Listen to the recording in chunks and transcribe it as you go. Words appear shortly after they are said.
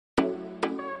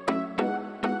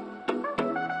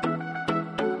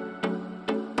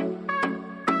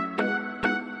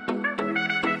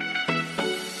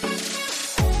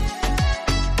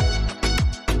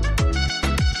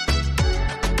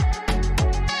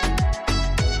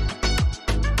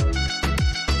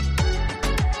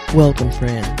Welcome,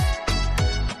 friends.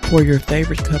 Pour your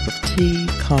favorite cup of tea,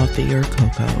 coffee, or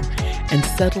cocoa and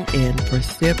settle in for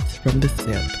Sips from the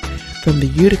Sipp from the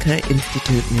Utica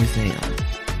Institute Museum.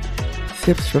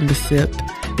 Sips from the Sipp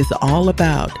is all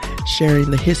about sharing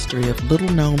the history of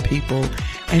little-known people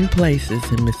and places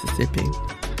in Mississippi.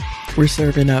 We're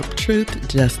serving up truth,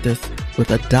 justice,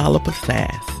 with a dollop of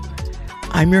sass.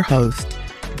 I'm your host,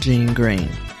 Jean Green.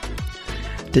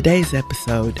 Today's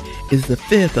episode is the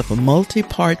fifth of a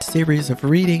multi-part series of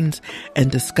readings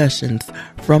and discussions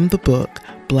from the book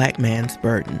Black Man's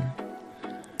Burden.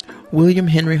 William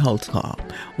Henry Holtzclaw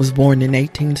was born in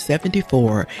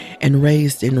 1874 and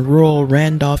raised in rural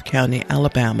Randolph County,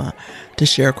 Alabama, to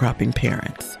sharecropping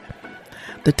parents.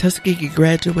 The Tuskegee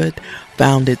graduate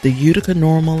founded the Utica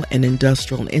Normal and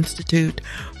Industrial Institute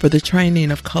for the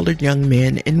training of colored young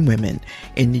men and women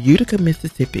in Utica,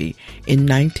 Mississippi in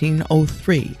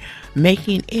 1903,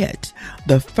 making it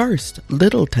the first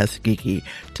Little Tuskegee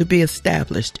to be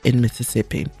established in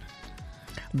Mississippi.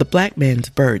 The Black Man's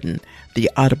Burden,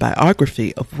 the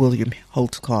autobiography of William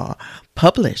Holtzclaw,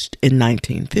 published in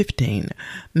 1915,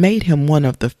 made him one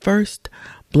of the first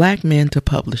black men to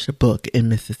publish a book in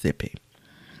Mississippi.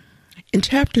 In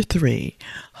Chapter 3,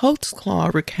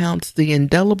 Holtzclaw recounts the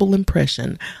indelible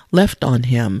impression left on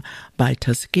him by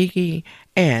Tuskegee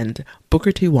and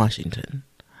Booker T. Washington.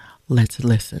 Let's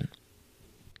listen.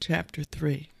 Chapter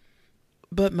 3.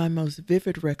 But my most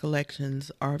vivid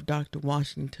recollections are of Dr.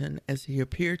 Washington as he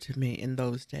appeared to me in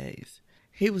those days.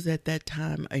 He was at that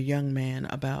time a young man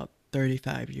about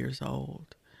 35 years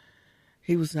old.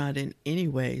 He was not in any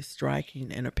way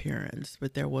striking in appearance,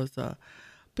 but there was a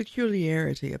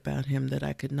peculiarity about him that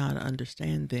I could not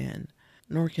understand then,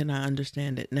 nor can I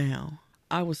understand it now.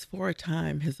 I was for a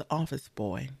time his office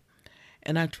boy,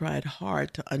 and I tried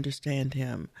hard to understand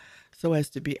him so as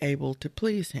to be able to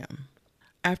please him.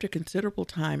 After considerable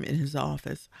time in his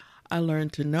office, I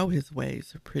learned to know his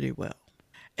ways pretty well.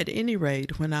 At any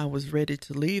rate, when I was ready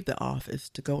to leave the office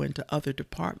to go into other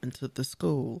departments of the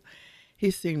school,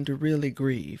 he seemed really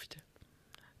grieved.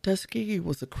 Tuskegee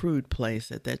was a crude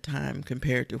place at that time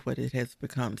compared to what it has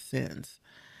become since.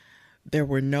 There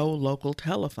were no local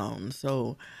telephones,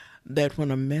 so that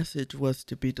when a message was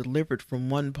to be delivered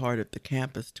from one part of the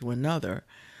campus to another,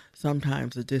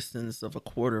 sometimes a distance of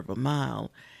 1/4 of a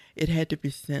mile, it had to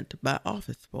be sent by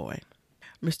office boy.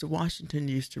 Mr. Washington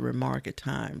used to remark at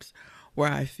times,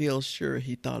 where I feel sure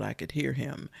he thought I could hear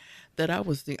him, that I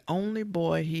was the only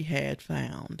boy he had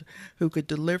found who could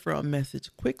deliver a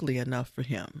message quickly enough for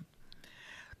him.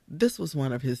 This was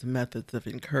one of his methods of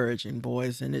encouraging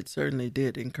boys, and it certainly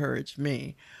did encourage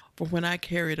me, for when I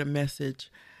carried a message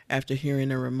after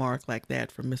hearing a remark like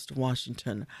that from Mr.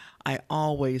 Washington, I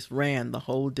always ran the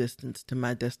whole distance to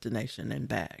my destination and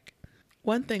back.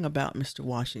 One thing about Mr.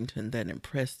 Washington that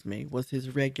impressed me was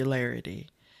his regularity.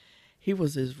 He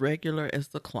was as regular as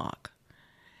the clock.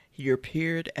 He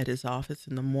appeared at his office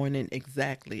in the morning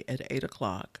exactly at 8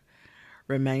 o'clock,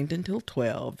 remained until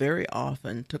 12, very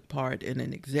often took part in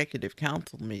an executive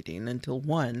council meeting until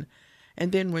 1,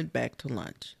 and then went back to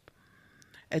lunch.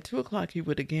 At 2 o'clock he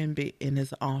would again be in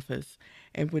his office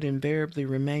and would invariably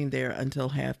remain there until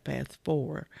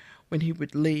 4:30, when he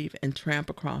would leave and tramp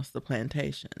across the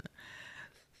plantation.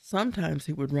 Sometimes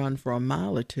he would run for a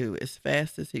mile or two as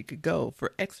fast as he could go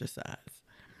for exercise.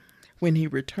 When he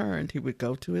returned, he would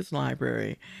go to his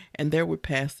library, and there would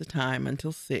pass the time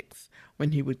until 6,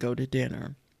 when he would go to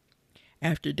dinner.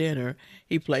 After dinner,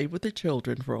 he played with the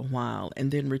children for a while,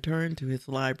 and then returned to his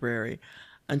library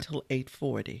until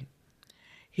 8:40.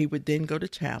 He would then go to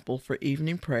chapel for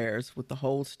evening prayers with the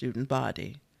whole student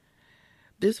body.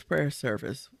 This prayer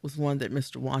service was one that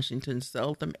Mr. Washington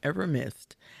seldom ever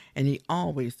missed, and he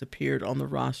always appeared on the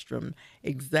rostrum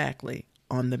exactly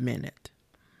on the minute.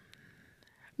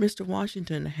 Mr.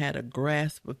 Washington had a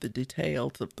grasp of the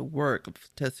details of the work of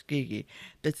Tuskegee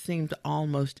that seemed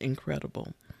almost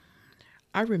incredible.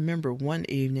 I remember one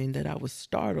evening that I was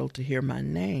startled to hear my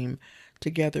name,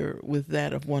 together with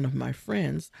that of one of my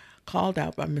friends, called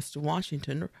out by Mr.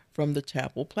 Washington from the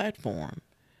chapel platform.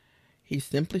 He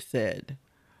simply said,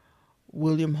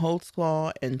 "William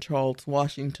Holtzclaw and Charles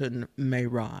Washington may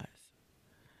rise."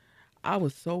 I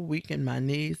was so weak in my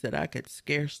knees that I could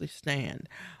scarcely stand,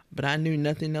 but I knew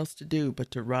nothing else to do but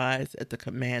to rise at the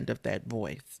command of that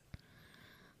voice.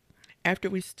 After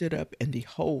we stood up and the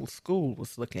whole school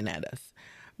was looking at us,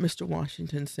 Mr.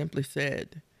 Washington simply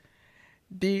said,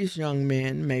 "These young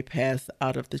men may pass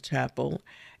out of the chapel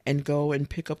and go and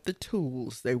pick up the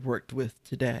tools they worked with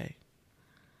today."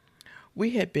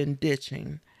 We had been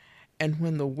ditching, and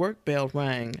when the work bell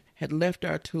rang, had left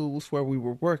our tools where we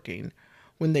were working,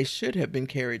 when they should have been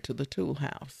carried to the tool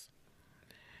house.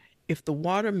 If the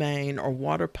water main or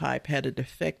water pipe had a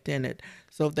defect in it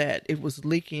so that it was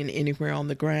leaking anywhere on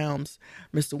the grounds,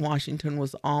 Mr. Washington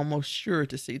was almost sure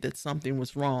to see that something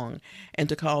was wrong and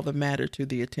to call the matter to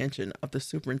the attention of the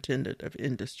superintendent of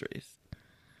industries.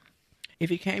 If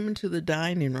he came into the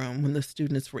dining room when the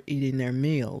students were eating their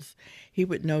meals, he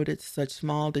would notice such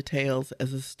small details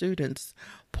as the students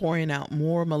pouring out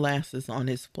more molasses on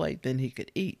his plate than he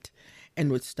could eat, and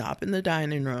would stop in the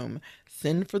dining room,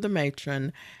 send for the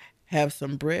matron, have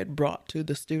some bread brought to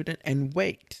the student, and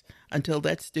wait until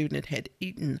that student had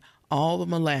eaten all the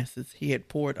molasses he had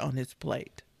poured on his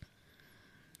plate.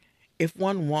 If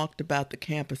one walked about the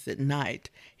campus at night,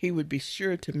 he would be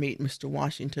sure to meet Mr.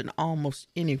 Washington almost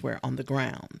anywhere on the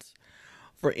grounds.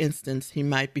 For instance, he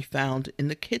might be found in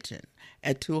the kitchen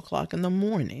at 2 o'clock in the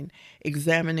morning,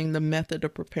 examining the method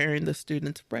of preparing the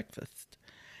students' breakfast.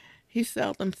 He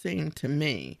seldom seemed to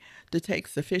me to take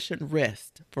sufficient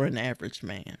rest for an average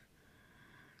man.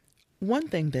 One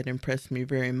thing that impressed me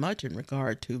very much in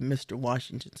regard to Mr.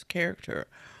 Washington's character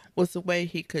was the way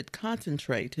he could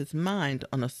concentrate his mind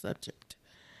on a subject.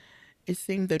 It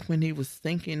seemed that when he was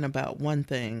thinking about one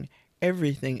thing,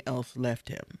 everything else left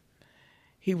him.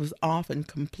 He was often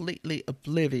completely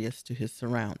oblivious to his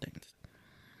surroundings.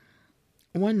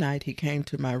 One night he came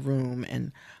to my room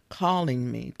and, calling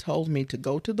me, told me to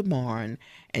go to the barn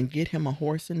and get him a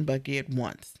horse and buggy at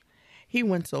once. He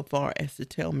went so far as to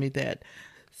tell me that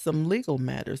some legal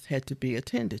matters had to be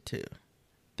attended to.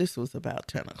 This was about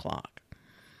 10 o'clock.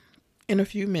 In a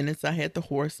few minutes I had the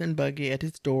horse and buggy at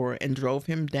his door and drove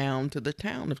him down to the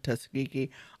town of Tuskegee,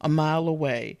 a mile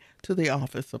away, to the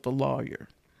office of a lawyer.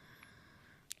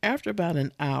 After about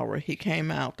an hour, he came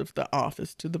out of the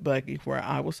office to the buggy where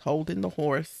I was holding the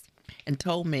horse and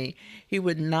told me he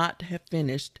would not have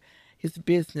finished his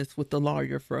business with the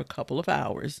lawyer for a couple of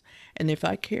hours, and if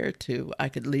I cared to, I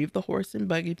could leave the horse and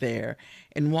buggy there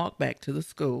and walk back to the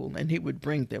school, and he would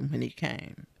bring them when he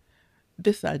came.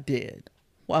 This I did,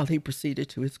 while he proceeded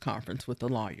to his conference with the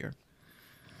lawyer.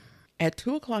 At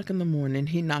 2 o'clock in the morning,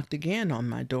 he knocked again on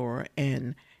my door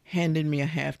and, handing me a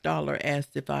 $50,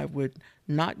 asked if I would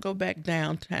not go back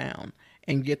downtown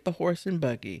and get the horse and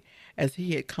buggy, as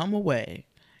he had come away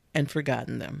and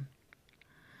forgotten them.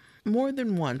 More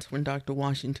than once, when Dr.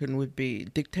 Washington would be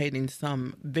dictating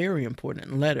some very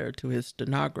important letter to his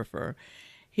stenographer,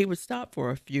 he would stop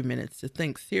for a few minutes to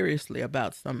think seriously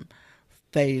about some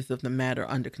phase of the matter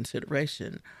under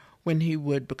consideration, when he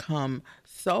would become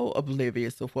so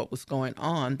oblivious of what was going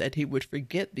on that he would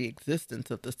forget the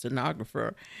existence of the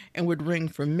stenographer and would ring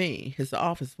for me, his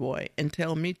office boy, and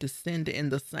tell me to send in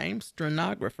the same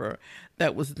stenographer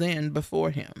that was then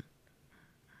before him.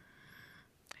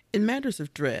 In matters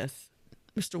of dress,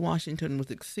 Mr. Washington was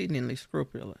exceedingly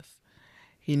scrupulous.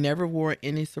 He never wore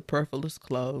any superfluous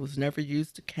clothes, never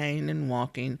used a cane in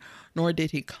walking, nor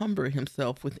did he cumber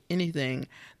himself with anything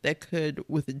that could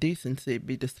with decency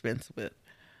be dispensed with.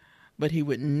 But he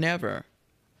would never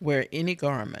wear any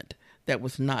garment that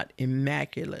was not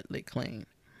immaculately clean.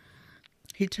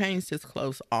 He changed his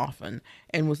clothes often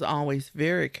and was always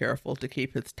very careful to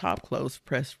keep his top clothes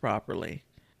pressed properly.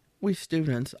 We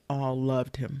students all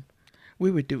loved him.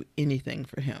 We would do anything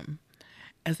for him.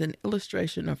 As an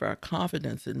illustration of our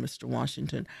confidence in Mr.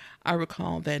 Washington, I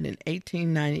recall that in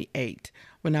 1898,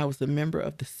 when I was a member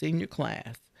of the senior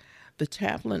class, the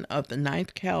chaplain of the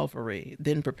 9th Cavalry,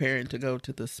 then preparing to go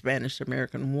to the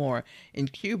Spanish-American War in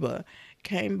Cuba,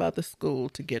 came by the school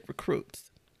to get recruits.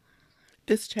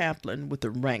 This chaplain, with the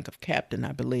rank of captain,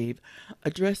 I believe,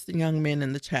 addressed the young men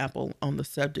in the chapel on the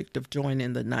subject of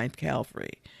joining the 9th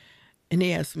Cavalry, and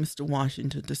he asked Mr.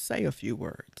 Washington to say a few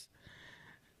words.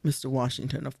 Mr.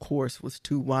 Washington, of course, was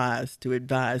too wise to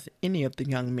advise any of the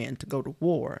young men to go to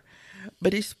war,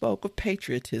 but he spoke of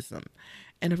patriotism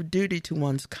and of duty to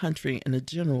one's country in a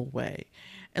general way,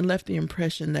 and left the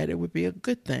impression that it would be a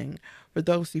good thing for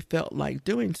those who felt like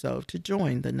doing so to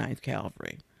join the 9th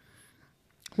Cavalry.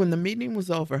 When the meeting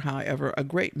was over, however, a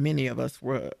great many of us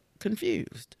were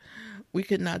confused. We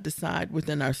could not decide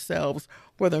within ourselves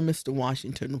whether Mr.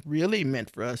 Washington really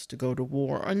meant for us to go to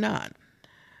war or not.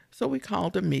 So we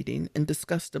called a meeting and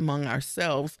discussed among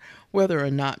ourselves whether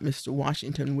or not Mr.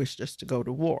 Washington wished us to go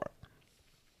to war.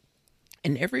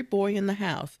 And every boy in the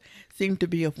house seemed to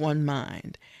be of one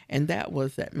mind, and that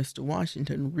was that Mr.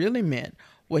 Washington really meant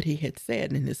what he had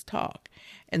said in his talk,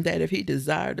 and that if he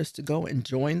desired us to go and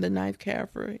join the 9th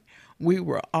Cavalry, we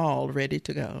were all ready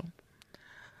to go.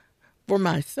 For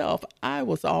myself, I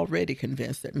was already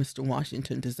convinced that Mr.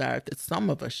 Washington desired that some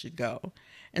of us should go,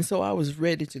 And so I was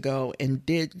ready to go and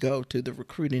did go to the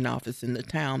recruiting office in the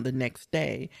town the next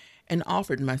day and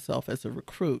offered myself as a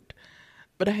recruit.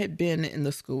 But I had been in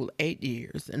the school 8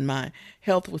 years, and my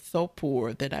health was so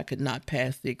poor that I could not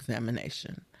pass the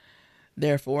examination.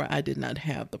 Therefore, I did not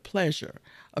have the pleasure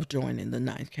of joining the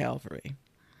Ninth Cavalry.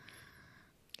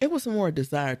 It was more a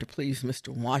desire to please Mr.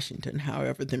 Washington,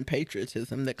 however, than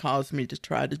patriotism that caused me to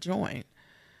try to join.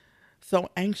 So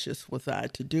anxious was I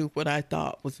to do what I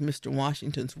thought was Mr.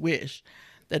 Washington's wish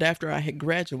that after I had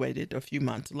graduated a few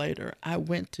months later, I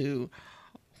went to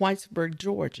Whitesburg,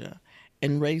 Georgia,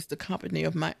 and raised a company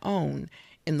of my own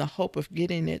in the hope of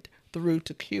getting it through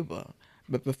to Cuba.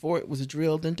 But before it was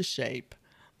drilled into shape,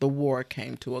 the war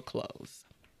came to a close.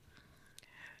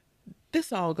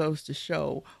 This all goes to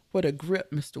show what a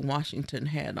grip Mr. Washington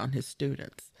had on his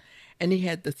students, and he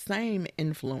had the same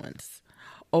influence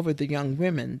over the young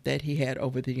women that he had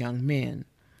over the young men.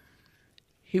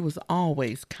 He was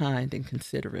always kind and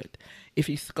considerate. If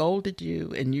he scolded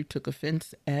you and you took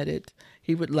offense at it,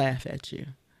 he would laugh at you.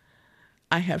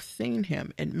 I have seen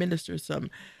him administer some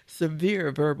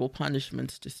severe verbal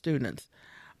punishments to students,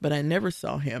 but I never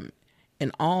saw him,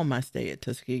 in all my stay at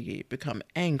Tuskegee, become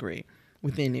angry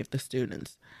with any of the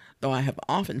students, though I have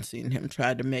often seen him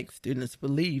try to make students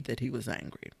believe that he was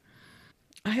angry.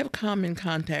 I have come in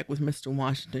contact with Mr.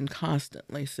 Washington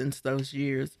constantly since those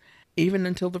years, even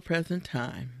until the present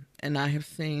time, and I have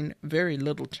seen very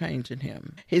little change in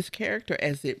him. His character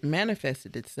as it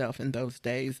manifested itself in those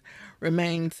days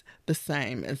remains the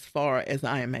same as far as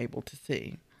I am able to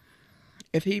see.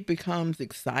 If he becomes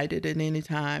excited at any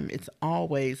time, it's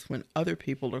always when other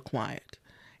people are quiet.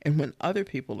 And when other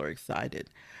people are excited,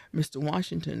 Mr.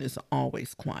 Washington is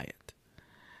always quiet.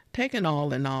 Taken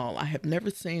all in all, I have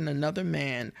never seen another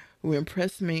man who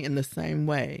impressed me in the same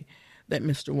way that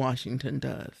Mr. Washington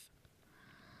does.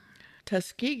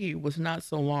 Tuskegee was not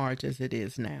so large as it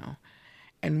is now,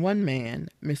 and one man,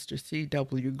 Mr.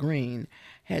 C.W. Green,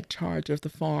 had charge of the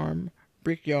farm,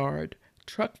 brickyard,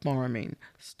 truck farming,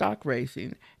 stock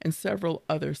raising, and several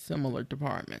other similar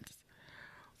departments.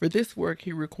 For this work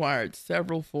he required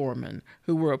several foremen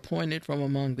who were appointed from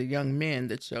among the young men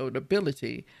that showed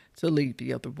ability to lead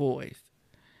the other boys.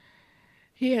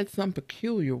 He had some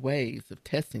peculiar ways of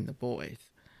testing the boys.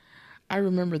 I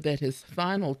remember that his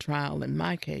final trial in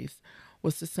my case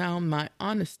was to sound my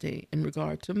honesty in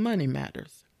regard to money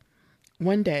matters.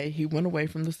 One day he went away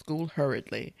from the school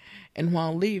hurriedly, and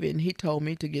while leaving he told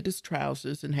me to get his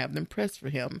trousers and have them pressed for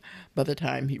him by the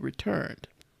time he returned.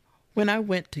 When I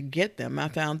went to get them, I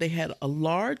found they had a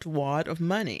large wad of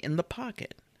money in the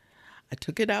pocket. I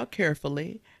took it out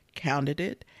carefully, counted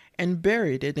it, and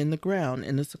buried it in the ground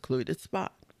in a secluded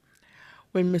spot.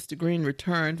 When Mr. Green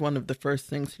returned, one of the first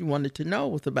things he wanted to know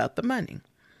was about the money.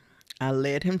 I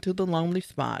led him to the lonely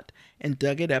spot and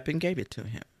dug it up and gave it to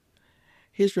him.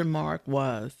 His remark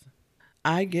was,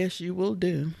 "I guess you will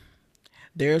do.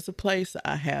 There's a place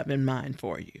I have in mind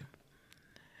for you."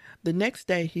 The next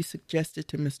day he suggested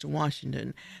to Mr.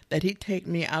 Washington that he take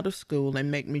me out of school and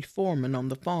make me foreman on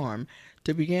the farm,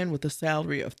 to begin with a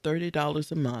salary of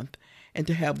 $30 a month and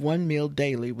to have one meal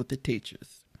daily with the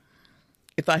teachers.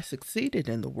 If I succeeded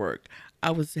in the work, I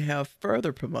was to have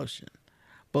further promotion,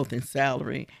 both in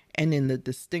salary and in the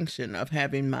distinction of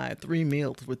having my 3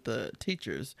 meals with the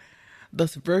teachers,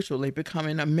 thus virtually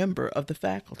becoming a member of the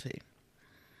faculty.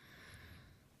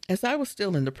 As I was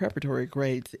still in the preparatory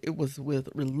grades, it was with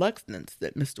reluctance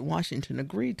that Mr. Washington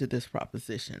agreed to this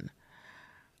proposition,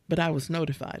 but I was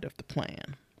notified of the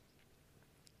plan.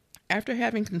 After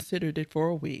having considered it for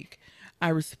a week, I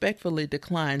respectfully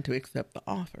declined to accept the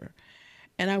offer,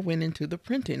 and I went into the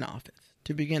printing office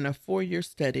to begin a 4-year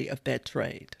study of that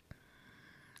trade.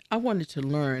 I wanted to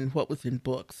learn what was in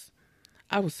books.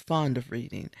 I was fond of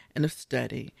reading and of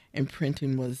study, and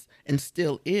printing was, and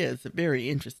still is, very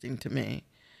interesting to me.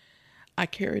 I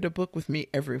carried a book with me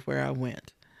everywhere I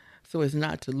went, so as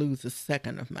not to lose a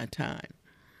second of my time.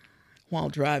 While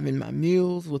driving my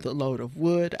mules with a load of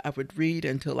wood, I would read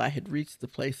until I had reached the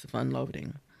place of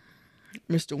unloading.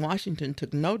 Mr. Washington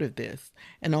took note of this,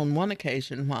 and on one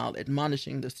occasion, while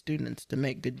admonishing the students to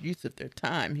make good use of their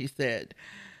time, he said,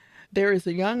 "There is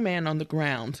a young man on the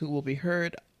grounds who will be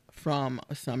heard from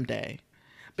some day,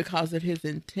 because of his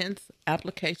intense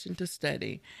application to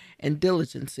study and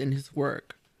diligence in his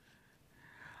work."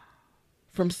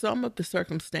 From some of the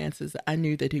circumstances, I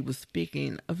knew that he was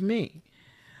speaking of me.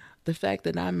 The fact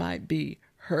that I might be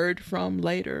heard from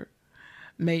later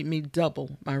made me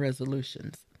double my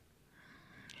resolutions.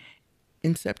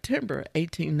 In September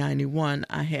 1891,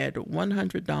 I had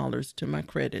 $100 to my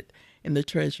credit in the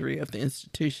treasury of the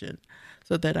institution,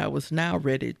 so that I was now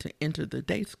ready to enter the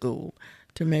day school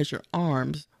to measure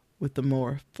arms with the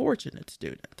more fortunate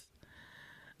students.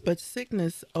 But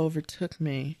sickness overtook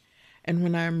me, and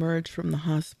when I emerged from the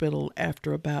hospital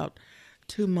after about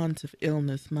 2 months of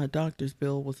illness, my doctor's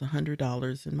bill was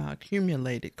 $100 and my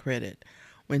accumulated credit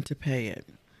went to pay it.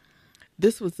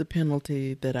 This was the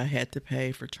penalty that I had to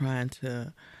pay for trying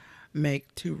to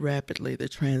make too rapidly the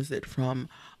transit from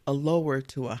a lower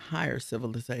to a higher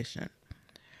civilization.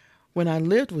 When I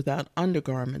lived without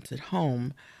undergarments at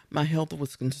home, my health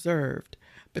was conserved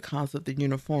because of the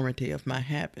uniformity of my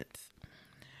habits.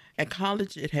 At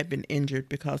college, it had been injured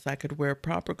because I could wear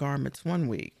proper garments one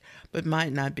week, but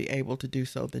might not be able to do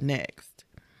so the next.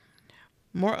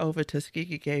 Moreover,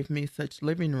 Tuskegee gave me such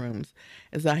living rooms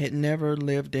as I had never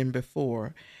lived in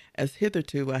before, as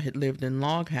hitherto I had lived in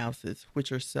log houses,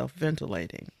 which are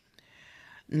self-ventilating.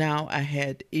 Now I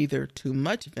had either too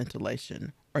much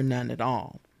ventilation or none at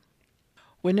all.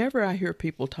 Whenever I hear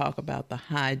people talk about the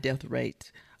high death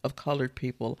rates of colored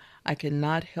people, I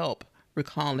cannot help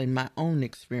recalling my own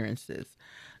experiences,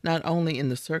 not only in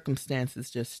the circumstances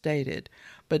just stated,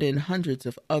 but in hundreds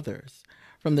of others,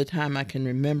 from the time I can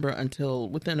remember until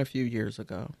within a few years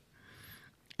ago.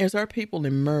 As our people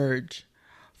emerge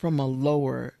from a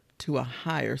lower to a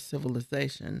higher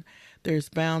civilization, there is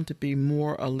bound to be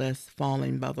more or less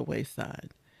falling by the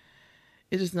wayside.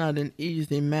 It is not an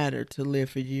easy matter to live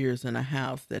for years in a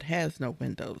house that has no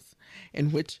windows,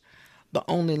 in which the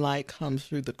only light comes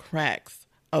through the cracks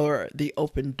or the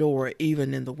open door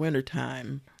even in the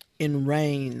wintertime, in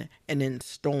rain and in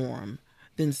storm,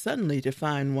 then suddenly to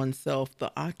find oneself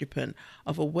the occupant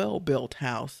of a well-built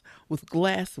house with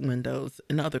glass windows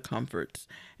and other comforts,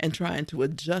 and trying to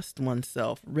adjust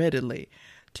oneself readily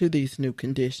to these new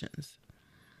conditions.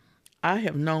 I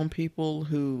have known people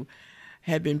who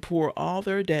had been poor all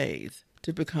their days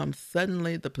to become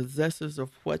suddenly the possessors of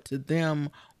what to them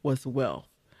was wealth.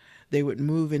 They would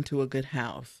move into a good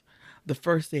house, the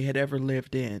first they had ever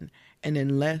lived in, and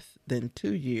in less than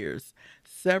 2 years,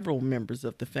 several members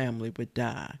of the family would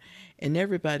die, and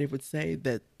everybody would say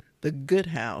that the good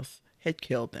house had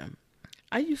killed them.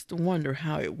 I used to wonder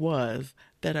how it was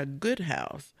that a good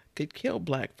house could kill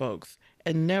black folks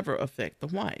and never affect the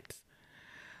whites.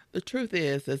 The truth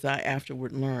is, as I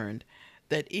afterward learned,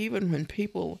 that even when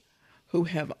people who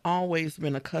have always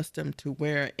been accustomed to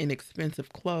wear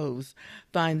inexpensive clothes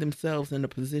find themselves in a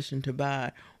position to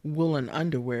buy woolen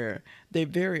underwear, they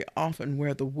very often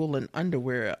wear the woolen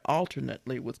underwear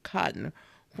alternately with cotton,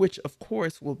 which of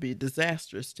course will be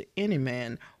disastrous to any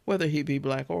man, whether he be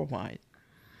black or white.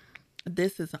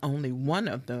 This is only one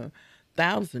of the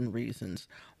 1,000 reasons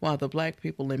why the black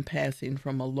people in passing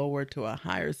from a lower to a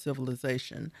higher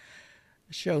civilization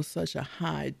show such a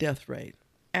high death rate.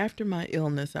 After my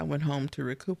illness, I went home to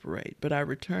recuperate, but I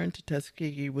returned to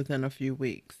Tuskegee within a few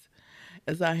weeks.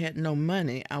 As I had no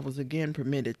money, I was again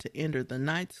permitted to enter the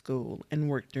night school and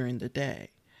work during the day.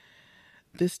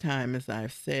 This time, as I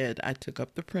have said, I took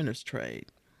up the printer's trade.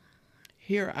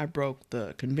 Here I broke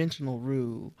the conventional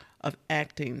rule of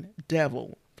acting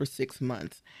devil for 6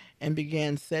 months and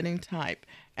began setting type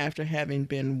after having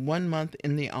been 1 month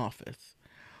in the office.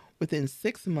 Within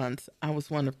 6 months, I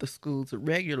was one of the school's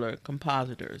regular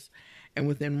compositors, and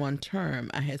within 1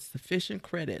 term, I had sufficient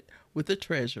credit with the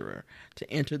treasurer to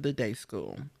enter the day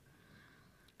school.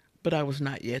 But I was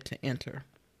not yet to enter.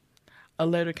 A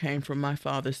letter came from my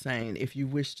father saying, "If you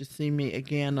wish to see me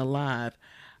again alive,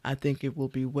 I think it will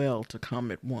be well to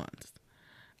come at once."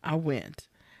 I went,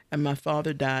 and my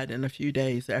father died in a few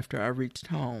days after I reached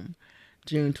home,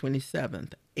 June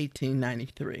 27th,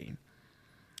 1893.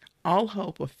 All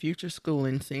hope of future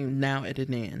schooling seemed now at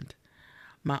an end.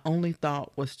 My only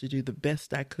thought was to do the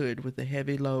best I could with the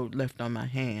heavy load left on my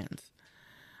hands.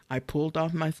 I pulled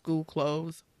off my school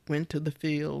clothes, went to the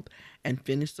field, and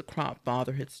finished the crop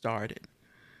Father had started.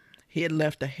 He had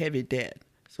left a heavy debt,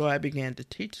 so I began to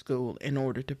teach school in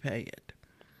order to pay it.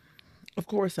 Of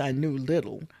course, I knew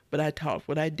little, but I taught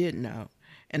what I did know,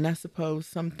 and I suppose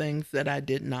some things that I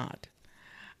did not.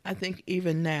 I think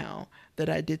even now that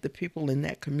I did the people in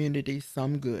that community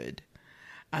some good.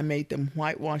 I made them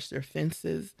whitewash their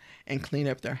fences and clean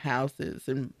up their houses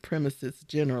and premises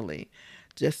generally,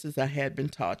 just as I had been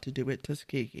taught to do at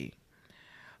Tuskegee.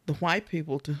 The white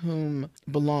people to whom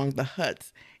belonged the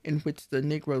huts in which the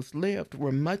Negroes lived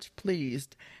were much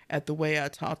pleased at the way I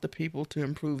taught the people to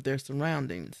improve their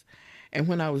surroundings, and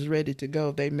when I was ready to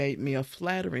go, they made me a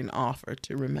flattering offer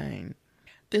to remain.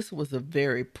 This was a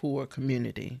very poor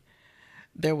community.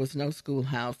 There was no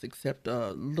schoolhouse except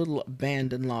a little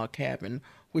abandoned log cabin,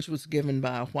 which was given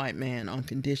by a white man on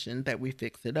condition that we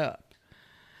fix it up.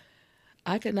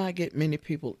 I could not get many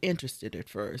people interested at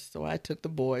first, so I took the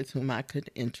boys whom I could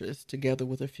interest, together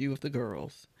with a few of the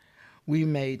girls. We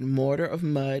made mortar of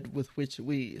mud with which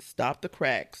we stopped the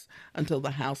cracks until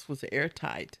the house was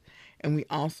airtight, and we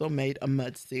also made a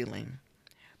mud ceiling.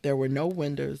 There were no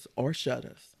windows or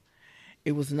shutters.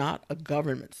 It was not a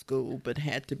government school, but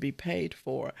had to be paid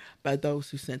for by those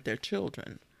who sent their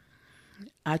children.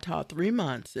 I taught 3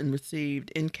 months and received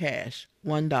in cash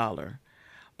 $1,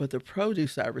 but the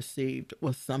produce I received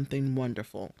was something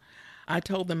wonderful. I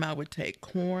told them I would take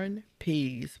corn,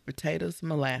 peas, potatoes,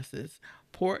 molasses,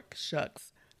 pork,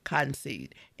 shucks,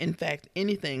 cottonseed, in fact,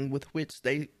 anything with which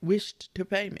they wished to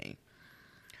pay me.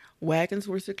 Wagons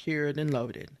were secured and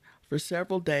loaded. For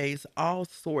several days, all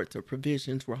sorts of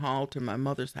provisions were hauled to my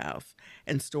mother's house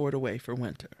and stored away for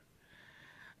winter.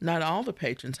 Not all the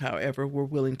patrons, however, were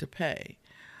willing to pay.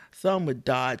 Some would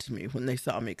dodge me when they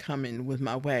saw me coming with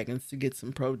my wagons to get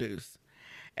some produce.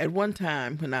 At one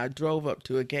time, when I drove up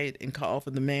to a gate and called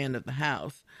for the man of the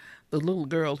house, the little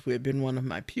girl who had been one of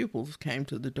my pupils came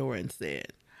to the door and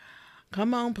said,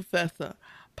 "Come on, Professor.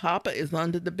 Papa is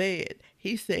under the bed.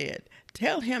 He said,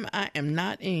 'Tell him I am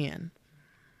not in.'"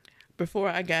 Before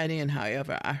I got in,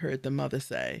 however, I heard the mother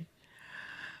say,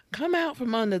 "Come out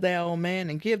from under there, old man,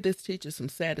 and give this teacher some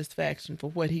satisfaction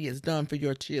for what he has done for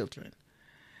your children."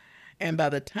 And by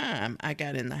the time I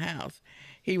got in the house,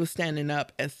 he was standing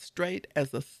up as straight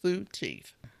as a Sioux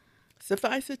chief.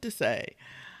 Suffice it to say,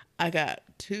 I got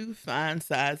 2 fine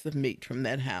sides of meat from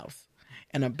that house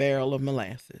and a barrel of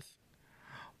molasses.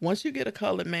 Once you get a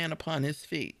colored man upon his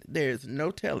feet, there is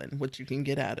no telling what you can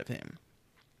get out of him.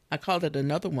 I called at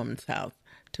another woman's house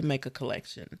to make a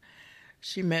collection.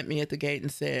 She met me at the gate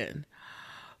and said,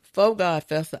 "'Fore God,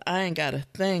 Fessa, I ain't got a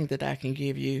thing that I can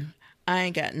give you. I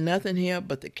ain't got nothing here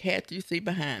but the cat you see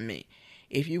behind me.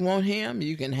 If you want him,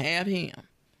 you can have him."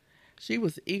 She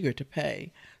was eager to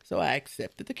pay, so I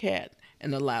accepted the cat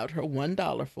and allowed her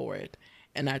 $1 for it,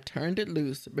 and I turned it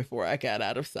loose before I got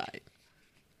out of sight.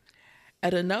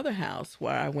 At another house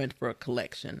where I went for a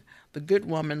collection, the good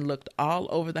woman looked all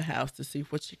over the house to see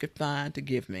what she could find to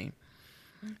give me.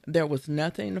 There was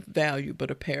nothing of value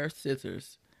but a pair of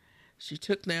scissors. She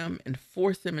took them and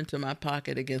forced them into my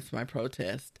pocket against my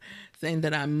protest, saying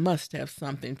that I must have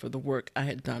something for the work I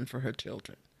had done for her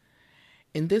children.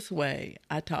 In this way,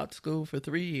 I taught school for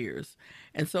 3 years,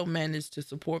 and so managed to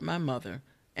support my mother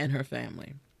and her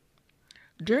family.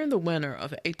 During the winter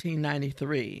of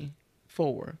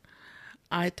 1893-4,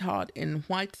 I taught in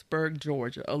Whitesburg,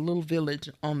 Georgia, a little village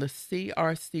on the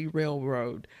CRC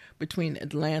Railroad between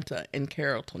Atlanta and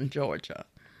Carrollton, Georgia.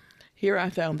 Here I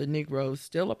found the Negroes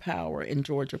still a power in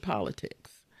Georgia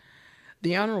politics.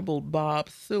 The Honorable Bob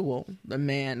Sewell, the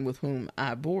man with whom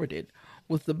I boarded,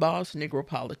 was the boss Negro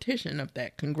politician of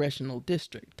that congressional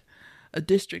district, a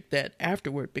district that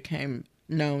afterward became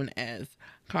known as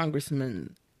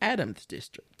Congressman Adams'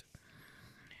 district.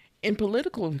 In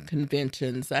political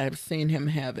conventions, I have seen him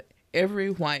have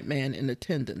every white man in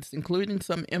attendance, including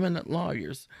some eminent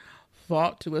lawyers,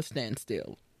 fought to a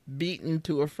standstill, beaten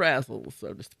to a frazzle,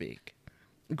 so to speak.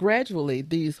 Gradually,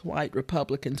 these white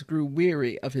Republicans grew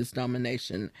weary of his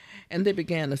domination, and they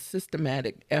began a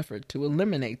systematic effort to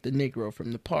eliminate the Negro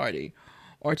from the party,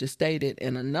 or to state it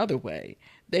in another way,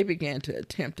 they began to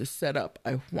attempt to set up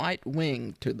a white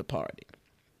wing to the party.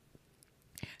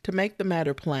 To make the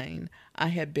matter plain, I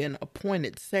had been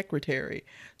appointed secretary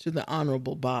to the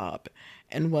Honorable Bob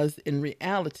and was in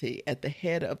reality at the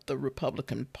head of the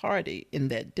Republican Party in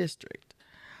that district.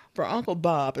 For Uncle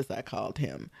Bob, as I called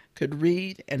him, could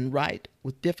read and write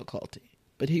with difficulty,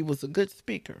 but he was a good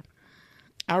speaker.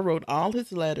 I wrote all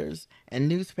his letters and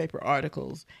newspaper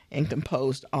articles and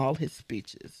composed all his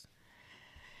speeches.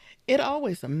 It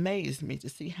always amazed me to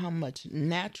see how much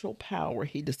natural power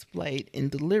he displayed in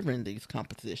delivering these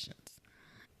compositions.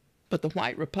 But the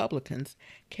white Republicans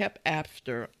kept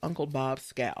after Uncle Bob's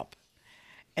scalp.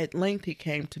 At length he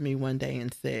came to me one day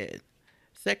and said,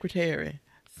 "Secretary,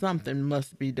 something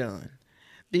must be done.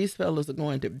 These fellows are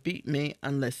going to beat me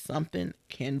unless something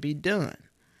can be done."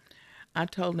 I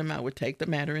told him I would take the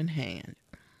matter in hand.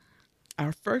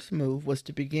 Our first move was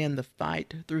to begin the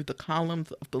fight through the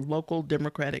columns of the local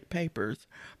Democratic papers,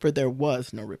 for there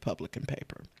was no Republican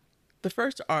paper. The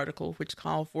first article, which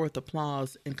called forth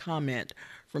applause and comment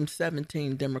from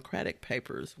 17 Democratic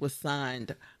papers, was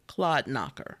signed Clod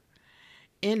Knocker.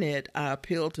 In it, I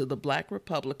appealed to the black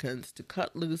Republicans to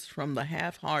cut loose from the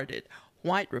half-hearted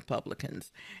white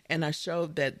Republicans, and I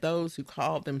showed that those who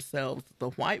called themselves the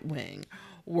white wing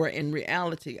were in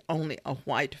reality only a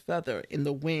white feather in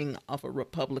the wing of a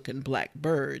Republican black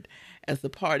bird, as the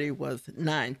party was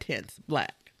 9/10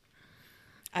 black.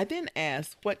 I then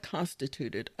asked what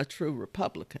constituted a true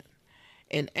Republican.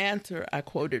 In answer, I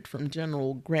quoted from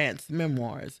General Grant's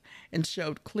memoirs and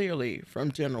showed clearly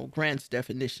from General Grant's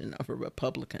definition of a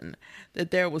Republican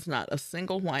that there was not a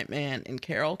single white man in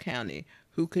Carroll County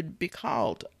who could be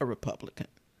called a Republican.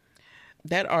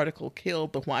 That article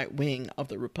killed the white wing of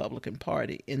the Republican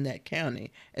Party in that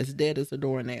county as dead as a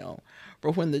doornail,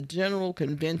 for when the General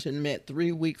Convention met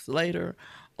 3 weeks later,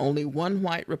 only one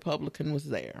white Republican was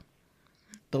there.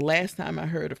 The last time I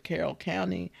heard of Carroll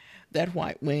County, that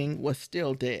white wing was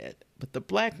still dead, but the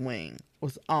black wing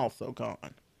was also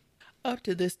gone. Up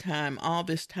to this time, all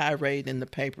this tirade in the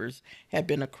papers had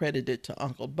been accredited to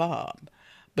Uncle Bob,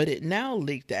 but it now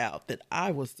leaked out that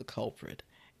I was the culprit,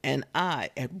 and I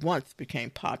at once became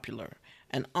popular,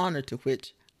 an honor to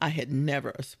which I had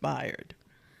never aspired.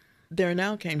 There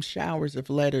now came showers of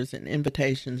letters and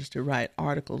invitations to write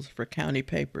articles for county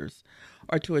papers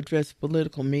or to address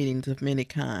political meetings of many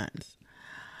kinds.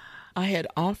 I had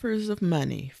offers of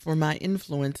money for my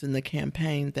influence in the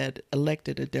campaign that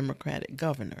elected a Democratic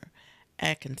governor,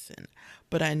 Atkinson,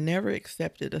 but I never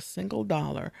accepted a single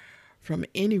dollar from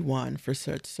anyone for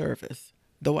such service,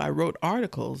 though I wrote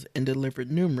articles and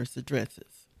delivered numerous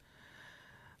addresses.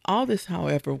 All this,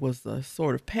 however, was a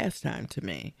sort of pastime to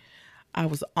me. I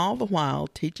was all the while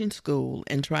teaching school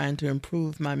and trying to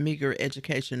improve my meager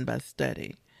education by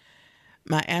study.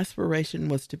 My aspiration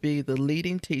was to be the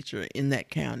leading teacher in that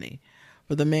county,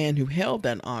 for the man who held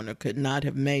that honor could not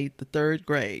have made the third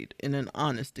grade in an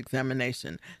honest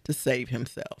examination to save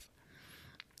himself.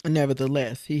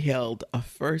 Nevertheless, he held a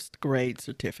first-grade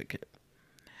certificate.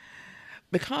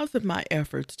 Because of my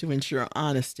efforts to ensure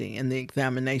honesty in the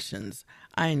examinations,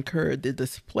 I incurred the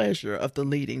displeasure of the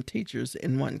leading teachers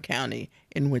in one county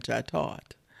in which I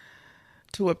taught.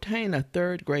 To obtain a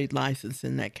third-grade license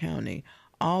in that county,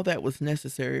 all that was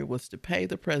necessary was to pay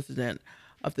the president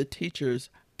of the teachers'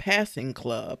 passing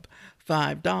club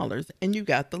 $5 and you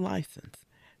got the license,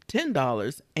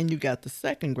 $10 and you got the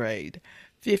second grade,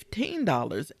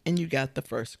 $15 and you got the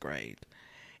first grade.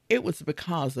 It was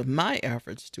because of my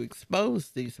efforts to expose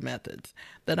these methods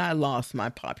that I lost my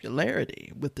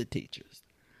popularity with the teachers.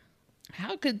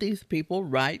 How could these people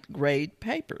write grade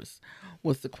papers,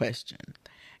 was the question.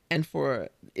 And for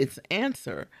its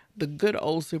answer, the good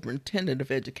old superintendent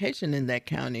of education in that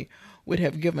county would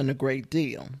have given a great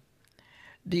deal.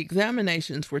 The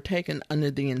examinations were taken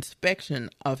under the inspection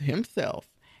of himself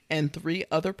and 3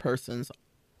 other persons,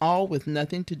 all with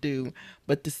nothing to do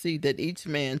but to see that each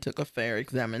man took a fair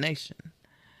examination.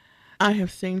 I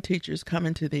have seen teachers come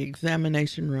into the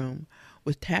examination room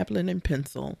with tablet and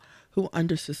pencil who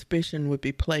under suspicion would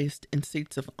be placed in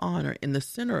seats of honor in the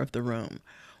center of the room,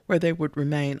 where they would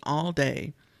remain all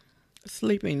day,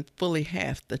 sleeping fully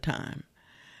half the time.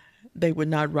 They would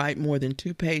not write more than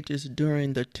 2 pages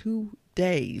during the 2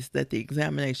 days that the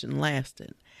examination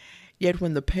lasted. Yet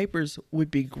when the papers would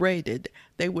be graded,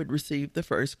 they would receive the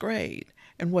first grade,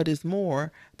 and what is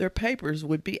more, their papers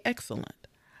would be excellent.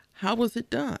 How was it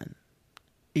done?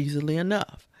 Easily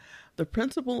enough. The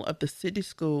principal of the city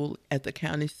school at the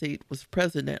county seat was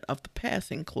president of the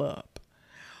passing club.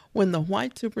 When the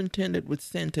white superintendent would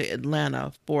send to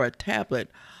Atlanta for a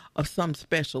tablet of some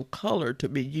special color to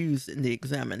be used in the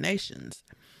examinations,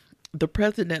 the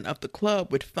president of the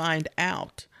club would find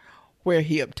out where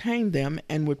he obtained them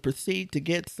and would proceed to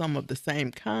get some of the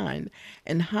same kind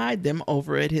and hide them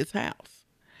over at his house.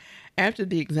 After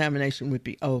the examination would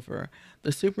be over,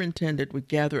 the superintendent would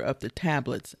gather up the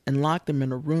tablets and lock them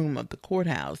in a room of the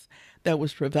courthouse that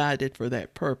was provided for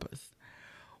that purpose.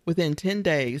 Within 10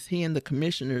 days, he and the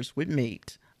commissioners would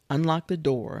meet, unlock the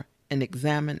door, and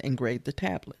examine and grade the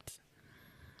tablets.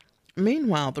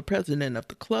 Meanwhile, the president of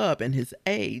the club and his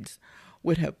aides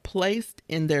would have placed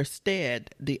in their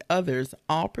stead the others,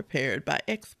 all prepared by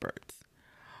experts.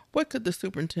 What could the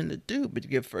superintendent do but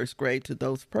give first grade to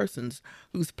those persons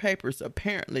whose papers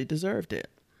apparently deserved it?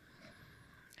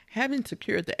 Having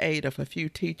secured the aid of a few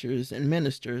teachers and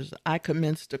ministers, I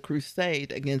commenced a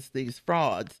crusade against these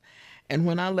frauds, and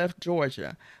when I left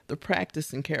Georgia, the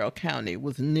practice in Carroll County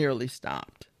was nearly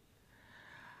stopped.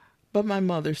 But my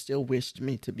mother still wished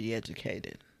me to be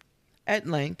educated. At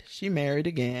length, she married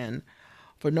again,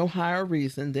 for no higher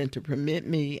reason than to permit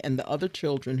me and the other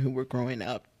children who were growing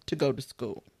up to go to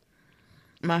school.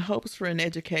 My hopes for an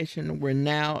education were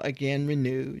now again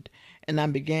renewed, and I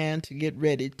began to get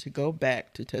ready to go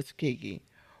back to Tuskegee,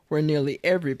 where nearly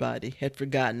everybody had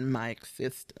forgotten my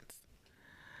existence.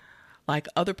 Like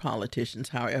other politicians,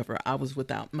 however, I was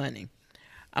without money.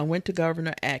 I went to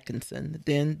Governor Atkinson,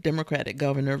 then Democratic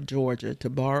governor of Georgia, to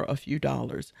borrow a few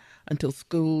dollars until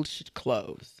school should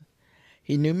close.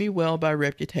 He knew me well by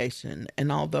reputation,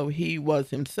 and although he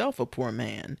was himself a poor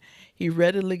man, he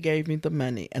readily gave me the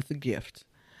money as a gift,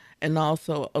 and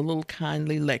also a little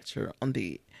kindly lecture on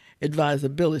the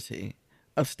advisability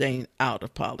of staying out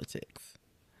of politics.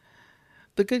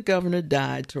 The good governor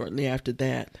died shortly after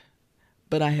that,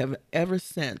 but I have ever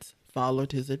since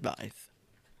followed his advice.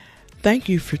 Thank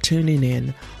you for tuning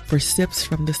in for Sips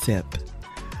from the Sipp.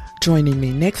 Joining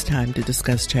me next time to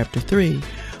discuss Chapter 3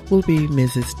 will be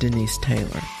Mrs. Denise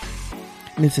Taylor.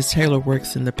 Mrs. Taylor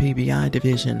works in the PBI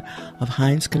division of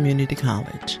Hines Community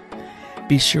College.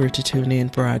 Be sure to tune in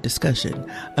for our discussion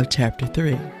of Chapter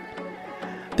 3.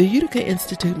 The Utica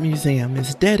Institute Museum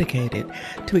is dedicated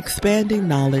to expanding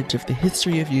knowledge of the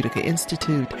history of Utica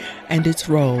Institute and its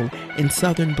role in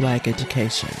Southern Black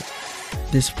education.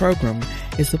 This program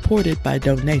is supported by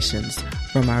donations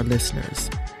from our listeners.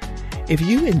 If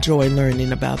you enjoy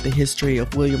learning about the history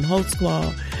of William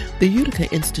Holtzclaw, the Utica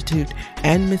Institute,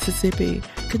 and Mississippi,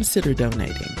 consider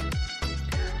donating.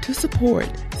 To support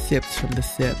Sips from the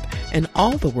Sipp and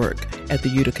all the work at the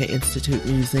Utica Institute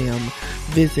Museum,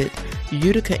 visit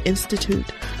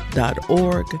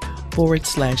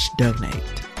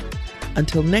uticainstitute.org/donate.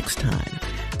 Until next time,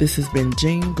 this has been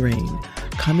Jean Green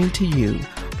coming to you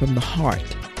from the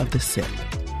heart of the Sipp.